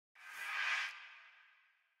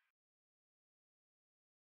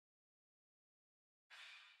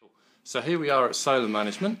So here we are at Solar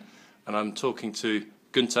Management, and I'm talking to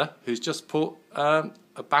Gunther, who's just put a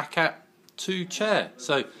back at 2 chair.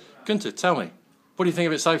 So Gunther, tell me, what do you think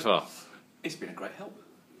of it so far? It's been a great help,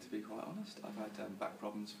 to be quite honest. I've had back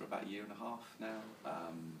problems for about 1.5 years now.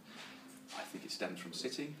 I think it stems from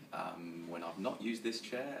sitting. When I've not used this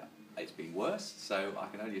chair, it's been worse, so I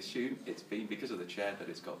can only assume it's been because of the chair that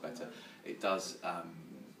it's got better. It does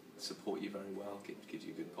support you very well, gives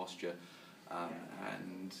you good posture,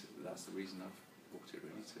 and that's the reason I've bought it,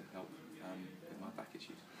 really, to help with my back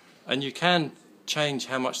issues. And you can change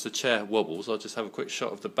how much the chair wobbles. I'll just have a quick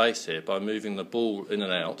shot of the base here by moving the ball in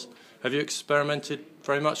and out. Have you experimented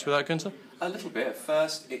very much with that, Gunther? A little bit. At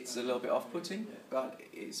first it's a little bit off-putting, but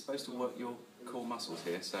it's supposed to work your core muscles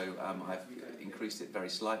here, so I've increased it very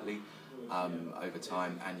slightly over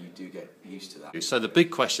time, and you do get used to that. So the big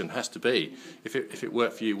question has to be, if it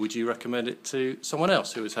worked for you, would you recommend it to someone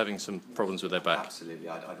else who is having some problems with their back? Absolutely.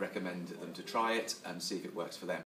 I'd recommend them to try it and see if it works for them.